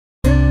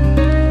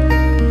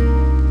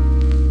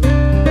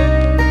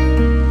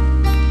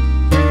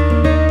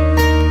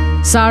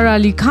Sara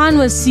Ali Khan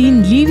was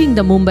seen leaving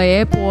the Mumbai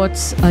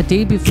airports a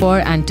day before,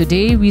 and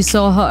today we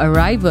saw her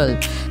arrival.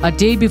 A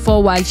day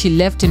before, while she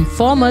left in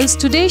formals,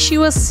 today she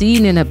was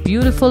seen in a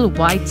beautiful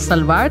white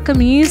salwar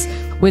kameez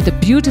with a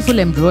beautiful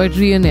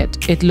embroidery in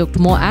it. It looked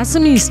more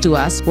Assamese to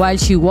us while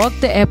she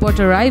walked the airport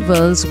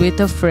arrivals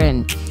with a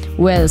friend.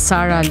 Well,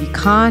 Sara Ali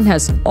Khan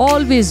has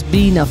always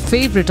been a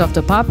favorite of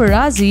the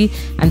paparazzi,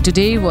 and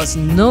today was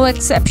no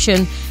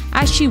exception.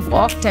 As she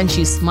walked and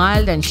she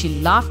smiled and she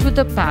laughed with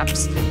the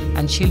paps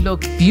and she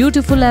looked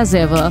beautiful as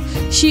ever.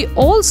 She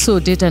also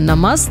did a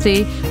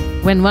namaste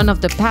when one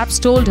of the paps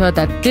told her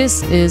that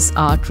this is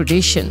our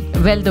tradition.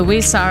 Well, the way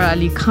Sara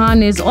Ali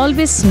Khan is,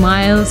 always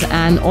smiles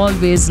and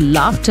always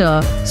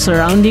laughter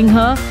surrounding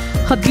her.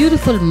 Her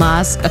beautiful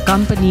mask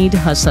accompanied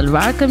her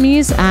salwar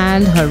kameez,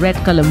 and her red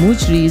color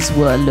mujris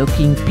were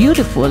looking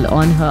beautiful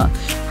on her.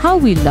 How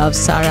we love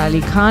Sara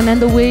Ali Khan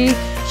and the way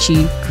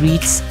she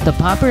greets the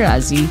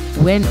paparazzi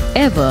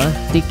whenever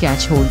they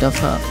catch hold of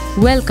her.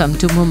 Welcome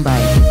to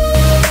Mumbai.